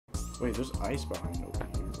Wait, there's ice behind over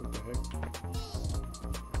here. What the heck?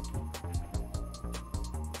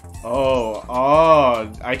 Oh,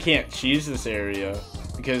 I can't cheese this area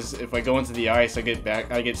because if I go into the ice, I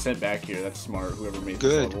get sent back here. That's smart. Whoever made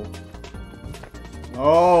this level.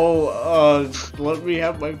 Oh, let me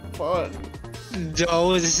have my fun.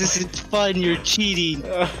 No, this isn't fun. You're cheating.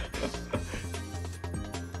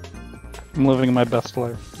 I'm living my best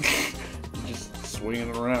life. Just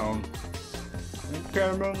swinging around. I'm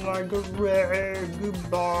coming like a red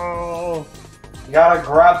ball. You gotta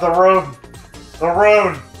grab the rune. The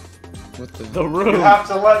rune. What the? The rune. You have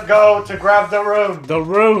to let go to grab the rune. The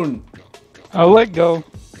rune. I'll let go.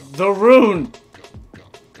 The rune.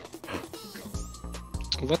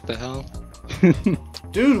 What the hell?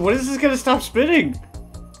 Dude, when is this gonna stop spinning?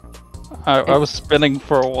 I was spinning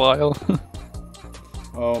for a while.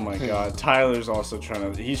 Oh my god, Tyler's also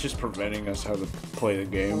trying to. He's just preventing us how to play the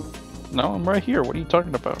game. No, I'm right here. What are you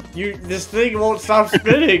talking about? This thing won't stop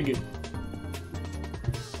spinning.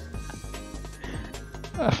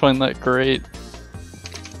 I find that great.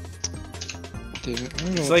 Dude,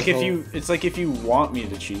 It's like if you want me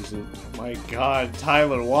to cheese it. My god,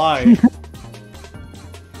 Tyler, why?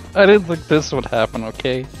 I didn't think this would happen,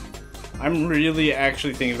 okay? I'm really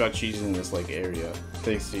actually thinking about cheesing this like area,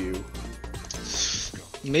 thanks to you.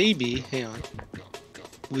 Maybe, hang on.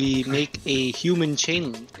 We make a human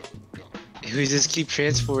chain link. We just keep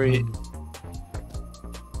transporting.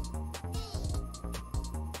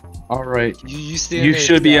 Alright. You stay You there.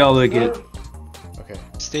 should be able to get. Okay.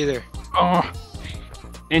 Stay there. Oh,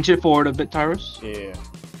 Inch it forward a bit, Tyrus. Yeah.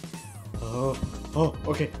 Oh,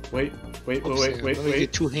 okay. Wait. Oops, let me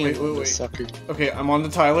get two hands on this sucker. Okay, I'm on the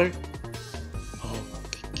Tyler.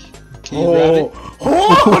 Can you grab it?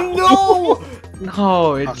 Oh no!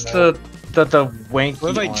 No, it's the wanky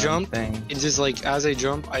What if I arm jump thing. and just like as I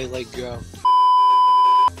jump I like go.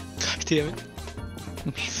 God damn it.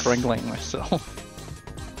 I'm strangling myself.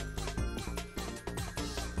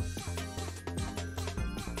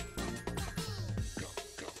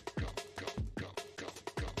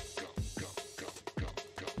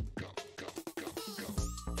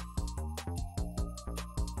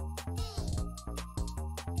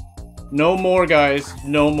 No more, guys.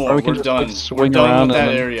 No more. Or we can We're just, like, done. swing We're done around with that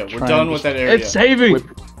and area. We're try done and with just- that area. It's saving!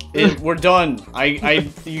 We're done.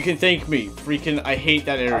 You can thank me. Freaking, I hate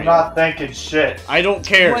that area. I'm not thinking shit. I don't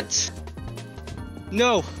care. What?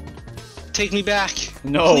 No. Take me back.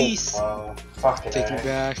 No. Please. Oh, fucking Take me A.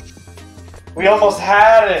 back. We almost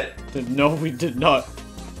had it. No, we did not.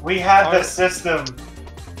 We had the system.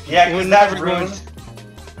 Yeah, We're because that never rune. going.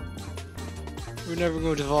 We're never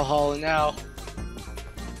going to Valhalla now.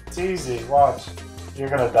 It's easy. Watch. You're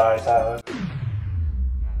gonna die, Tyler.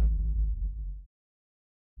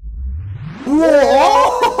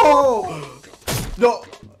 Whoa! No,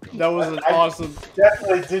 that was an awesome.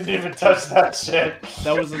 Definitely didn't even touch that shit.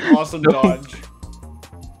 That was an awesome dodge.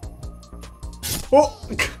 Oh!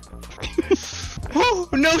 Oh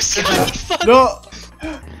no, Scotty! Fuck! No!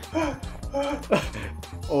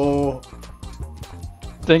 Oh.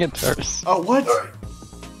 Dang it, Tyrus. Oh, what?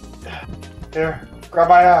 Here, grab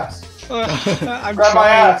my ass. I'm Grab my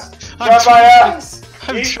trying. ass. Grab my ass.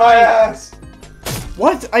 I'm Eat my trying. ass.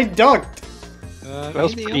 What? I ducked. That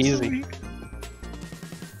was anything pretty else easy. over here?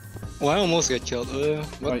 Well, I almost got killed. What Oh,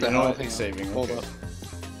 the you know hell? what? Hang It's on. saving. Hold Okay. up.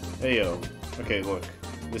 Hey, yo. Okay, look.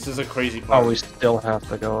 This is a crazy part. Oh, we still have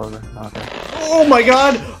to go over. Okay. Oh my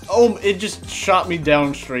god! Oh, it just shot me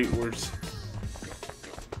down straightwards.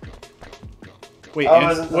 Wait, Oh,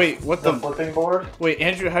 is it wait, what the the? flipping board? Wait,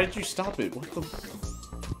 Andrew, how did you stop it? What the?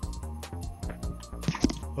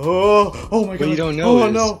 Oh my god! What you don't know oh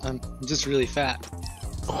is no! I'm just really fat.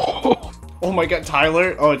 Oh my god,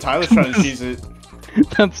 Tyler! Oh, Tyler's trying to cheese it.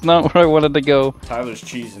 That's not where I wanted to go. Tyler's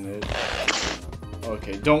cheesing it.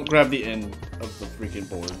 Okay, don't grab the end of the freaking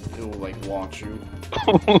board. It will like launch you.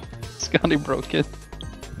 Scotty broke it.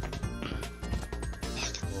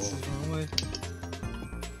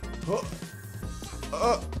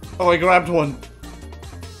 Oh, I grabbed one.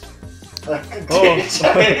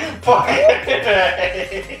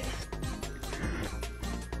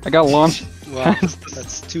 I got launched. Wow,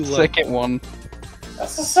 that's too low. Second one.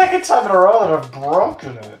 That's the second time in a row that I've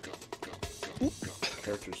broken it.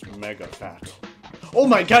 Character's mega fat. Oh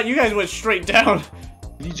my god, you guys went straight down.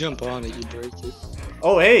 If you jump on it, you break it.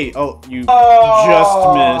 Oh hey, oh you Oh,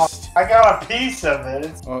 just missed. I got a piece of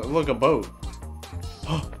it. Oh look, a boat.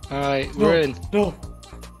 Alright, No, we're in. No.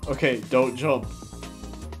 Okay, don't jump.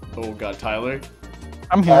 Oh god, Tyler.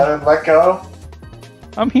 I'm here. Let go.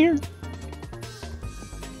 I'm here.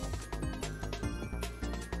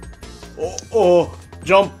 Oh,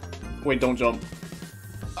 jump. Wait, don't jump.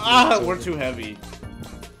 Ah, we're too heavy.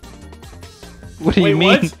 What do Wait, you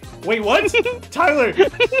mean? what? Wait, what? Tyler!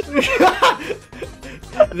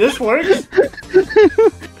 This works?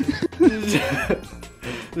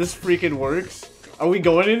 This freaking works? Are we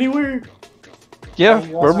going anywhere? Yeah,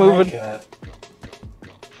 You we're guys are moving. making it.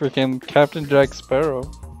 Freaking Captain Jack Sparrow.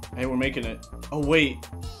 Hey, we're making it. Oh, wait.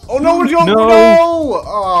 Oh, no, we're going. No. No!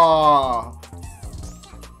 Aw.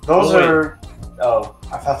 Those Oh, wait. are. Oh,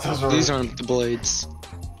 I thought those were. These aren't the blades.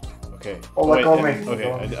 Okay. Oh, let wait, go of me.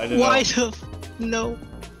 Okay, I didn't Why know. the? No.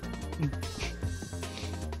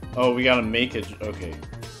 Oh, we gotta make it. Okay.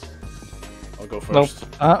 I'll go Nope. first.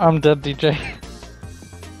 I'm dead, DJ.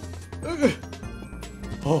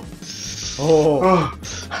 Oh. Oh.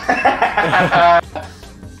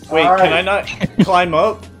 Wait, Alright. can I not climb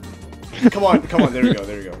up? Come on, come on. There we go,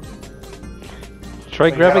 there we go. Try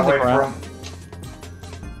We grabbing gotta the wait for ground.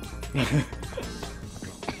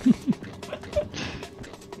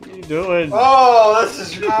 What are you doing? Oh, this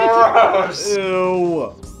is gross!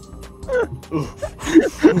 Ew.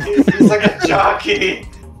 He's like a jockey.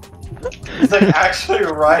 He's like actually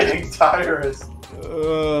riding Tyrus.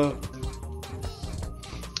 Oh!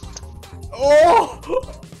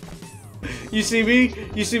 You see me?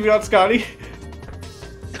 You see me on Scotty?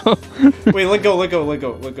 Wait, let go, let go, let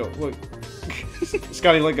go, let go. Look.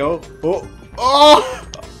 Scotty, let go. Oh! Oh!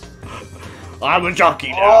 I'm a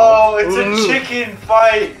jockey now. Oh, it's a chicken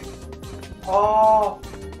fight. Oh.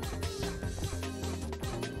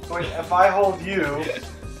 Wait, if I hold you.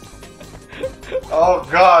 Oh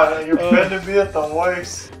god, you're bending me at the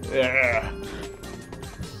waist. Yeah.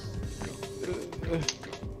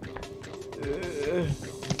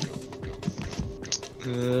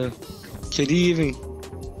 Could you even?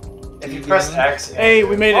 If you press X. Hey,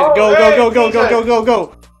 we made it. Oh, Go, hey, go, go, go, go, DJ. go, go,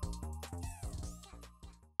 go.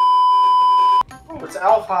 Oh, it's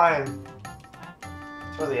Alpine.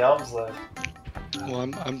 That's where the elves live. Well,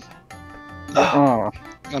 Oh.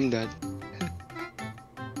 I'm dead.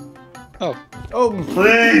 Oh,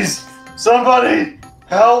 Please, somebody,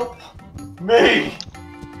 help me.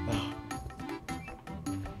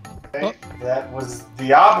 Okay, that was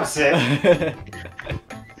the opposite.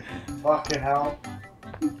 Fucking hell.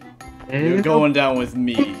 you're going down with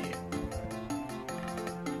me.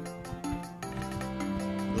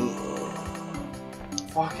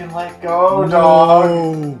 Fucking let go, dog.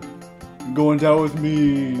 No. You're going down with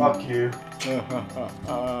me. Fuck you.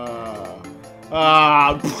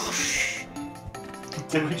 Ah.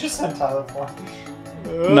 Did we just send Tyler for?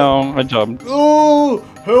 No, I jumped. Oh,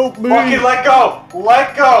 help me. Fucking let go!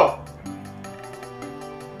 Let go!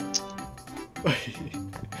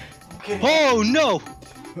 Fucking Oh no!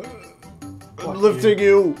 I'm lifting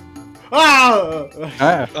you. Ah.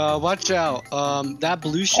 Ah. Watch out. That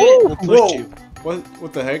blue shit Oh, will push whoa. you.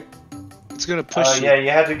 What the heck? It's gonna push you. yeah, you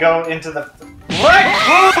had to go into the. Let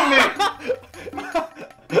go of me!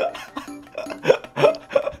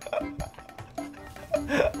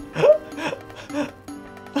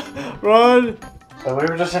 Run. So we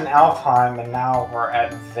were just in Alfheim and now we're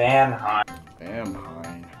at Vanheim. Damn,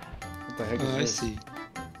 Hein. What the heck is Oh, I this? see.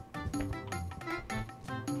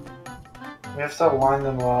 We have to line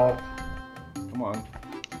them up. Come on.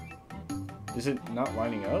 Is it not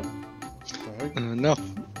lining up? What the heck? No.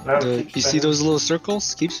 No, You keep see spinning. those little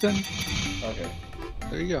circles? Keep spinning. Okay.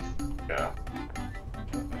 There you go. Yeah.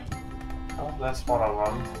 Oh, that's one of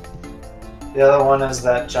them. The other one is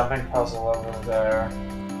that jumping puzzle over there.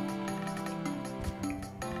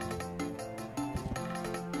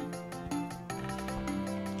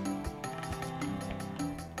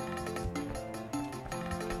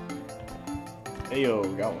 Ayo,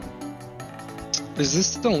 got one. Is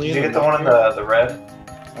this the only? Did you get the one in the red?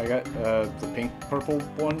 I got the pink purple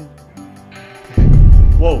one.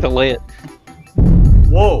 Whoa. Delay it.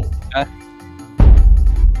 Whoa.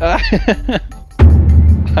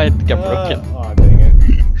 I got broken. Aw, dang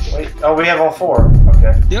it. Wait, oh, we have all four.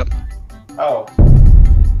 Okay. Yep. Oh.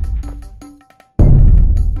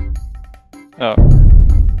 Oh.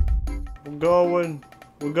 We're going.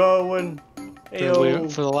 We're going.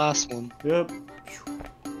 Ayo. For the last one. Yep.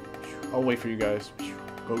 I'll wait for you guys.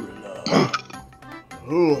 Gorilla.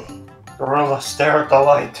 Ooh. Gorilla, stare at the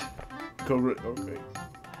light. Gorilla. Okay.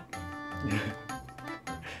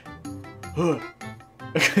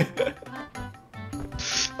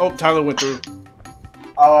 Oh, Tyler went through.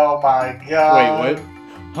 Oh my god. Wait,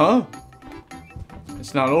 what? Huh?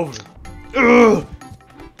 It's not over. Ugh!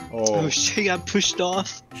 Oh Oh, shit! Got pushed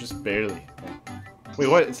off. just barely. Wait,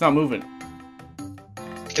 what? It's not moving.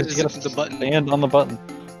 Because You gotta the button. stand on the button.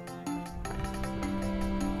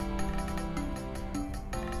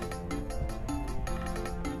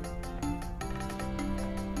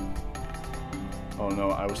 Oh no,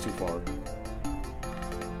 I was too far.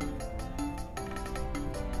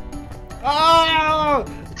 Ah!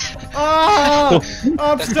 Ah! I'm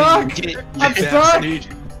That's stuck! what you get, you I'm bastard.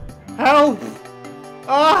 stuck! Help!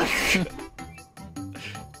 Ah!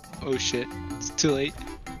 Oh shit. It's too late.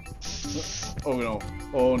 Oh no.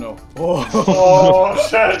 Oh no. Oh. Oh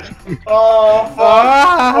shit! Oh fuck!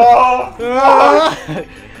 Ah! Oh fuck!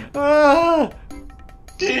 Ah! Ah!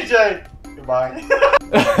 DJ! Goodbye.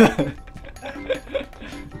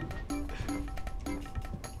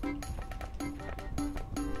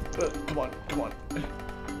 Come on, come on.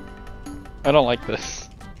 I don't like this.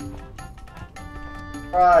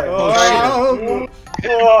 Right. Oh,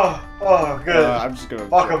 Oh, good. I'm just gonna.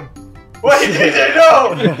 Fuck him. Wait, DJ,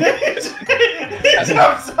 no! DJ,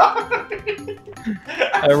 I'm sorry.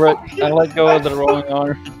 I let go of the wrong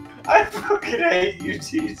arm. I fucking hate you,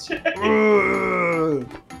 DJ.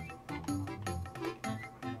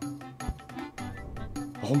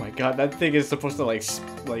 Oh my god, that thing is supposed to like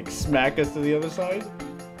smack us to the other side?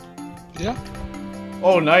 Yeah.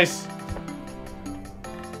 Oh, nice.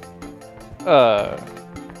 The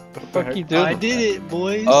fuck heck? you doing? I did it,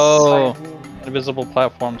 boys. Oh, invisible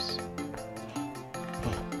platforms.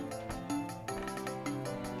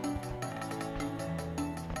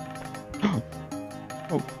 Oh.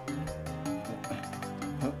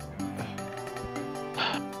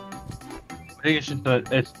 I think it's just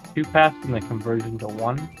it's too fast in the conversion to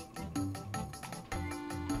 1.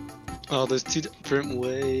 Oh, there's 2 different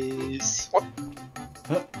ways.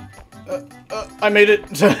 I made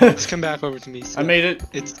it. Just come back over to me. So I made it.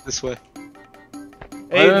 it's this way.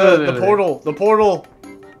 Hey, the portal. The portal.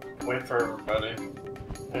 Wait for everybody.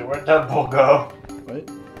 Hey, where'd Deadpool go? What?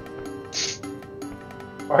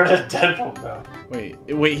 Where did Deadpool go? Wait,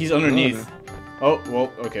 he's underneath. Oh,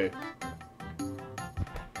 well, okay.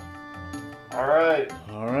 Alright.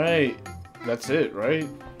 Alright. That's it, right?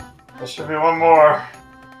 There should be one more.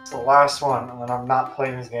 It's the last one, and then I'm not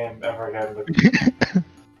playing this game ever again with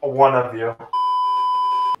one of you.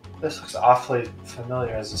 This looks awfully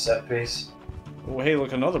familiar as a set piece. Oh, hey,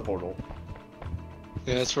 look, another portal.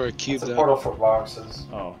 Yeah, that's where I It's cubed a up. portal for boxes.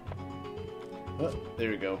 Oh. Oh, there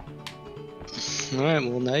we go. Alright,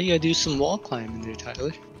 well now you gotta do some wall climbing there,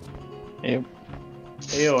 Tyler. Yep.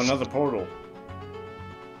 Hey, yo, another portal.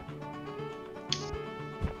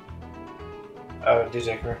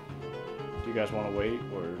 DJ, come here. Do you guys want to wait,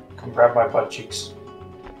 or? Come grab my butt cheeks.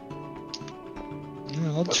 Yeah,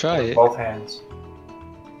 I'll With- try with it. both hands.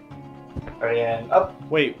 Ready and up.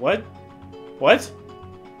 Wait, what? What?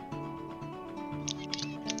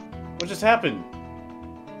 What just happened?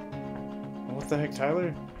 What the heck,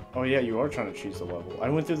 Tyler? Oh yeah, you are trying to cheese the level. I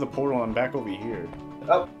went through the portal and I'm back over here.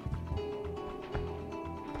 Up.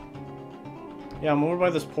 Yeah, I'm over by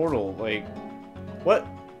this portal, like... What?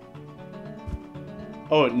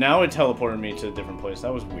 Oh, now it teleported me to a different place.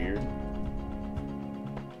 That was weird.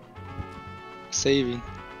 Saving.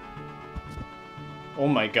 Oh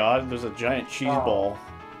my god, there's a giant cheese Oh. ball.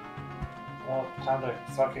 Well, time to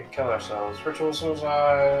fucking kill ourselves. Ritual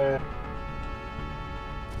suicide.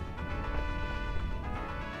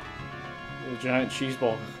 There's a giant cheese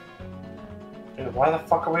ball. Dude, why the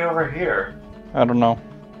fuck are we over here? I don't know.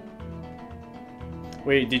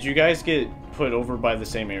 Wait, did you guys get put over by the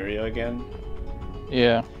same area again?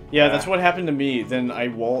 Yeah. Yeah, that's what happened to me. Then I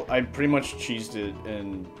pretty much cheesed it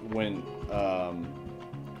and went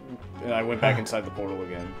and I went back inside the portal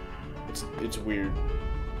again. It's weird.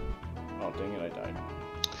 Oh dang it, I died.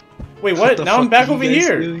 Wait, what? the Now I'm fuck back are over you guys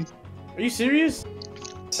here. doing? Are you serious?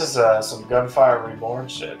 This is some Gunfire Reborn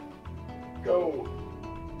shit. Go.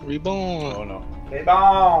 Reborn. Oh no.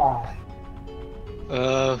 Reborn.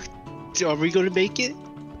 Are we gonna make it?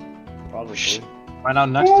 Probably. Find out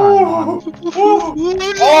next time on. Oh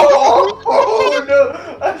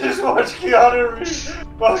no! I just watched Keanu Reeves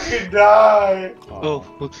fucking die. Oh,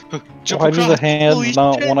 jump Why do the across. hands Holy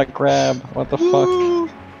not shit. want to grab? What the fuck? Woo.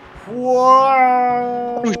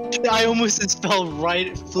 Whoa! I almost just flew Oh.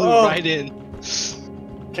 right in.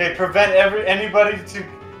 Okay, prevent anybody to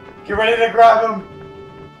get ready to grab him.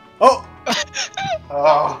 Oh!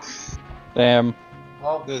 Oh, Damn.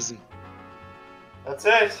 well, Listen, that's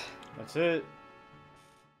it. That's it.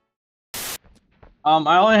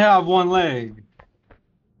 I only have one leg.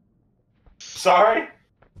 Sorry.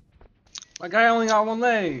 Like I only got one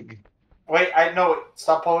leg. Wait, I know.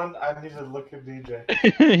 Stop pulling. I need to look at DJ.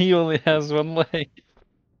 He only has one leg.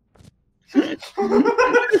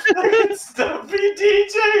 Stop me,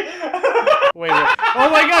 DJ. Wait. Oh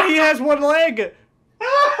my god, he has one leg!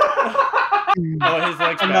 Oh, his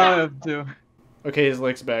leg's I now back. have two. Okay, his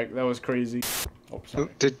leg's back. That was crazy. Oh, sorry.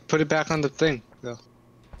 put it back on the thing. Though.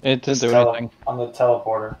 It didn't do Tele- anything. On the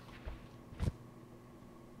teleporter.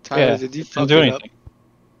 Tyler, Yeah, did you Didn't fuck do it up? anything.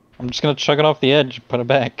 I'm just gonna chuck it off the edge and put it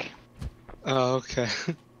back. Oh, okay.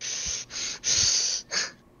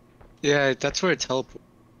 Yeah, that's where it teleports.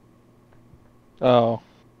 Oh.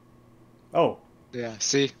 Oh, Yeah,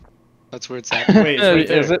 see? That's where it's at. wait, it's right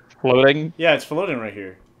there. Is it floating? Yeah, it's floating right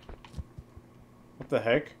here. What the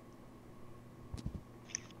heck?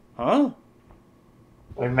 Huh?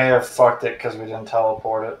 We may have fucked it because we didn't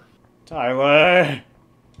teleport it. Tyler!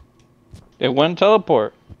 It wouldn't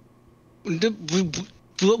teleport. We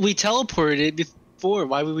teleported it before.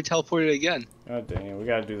 Why would we teleport it again? God dang it, we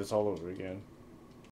gotta do this all over again.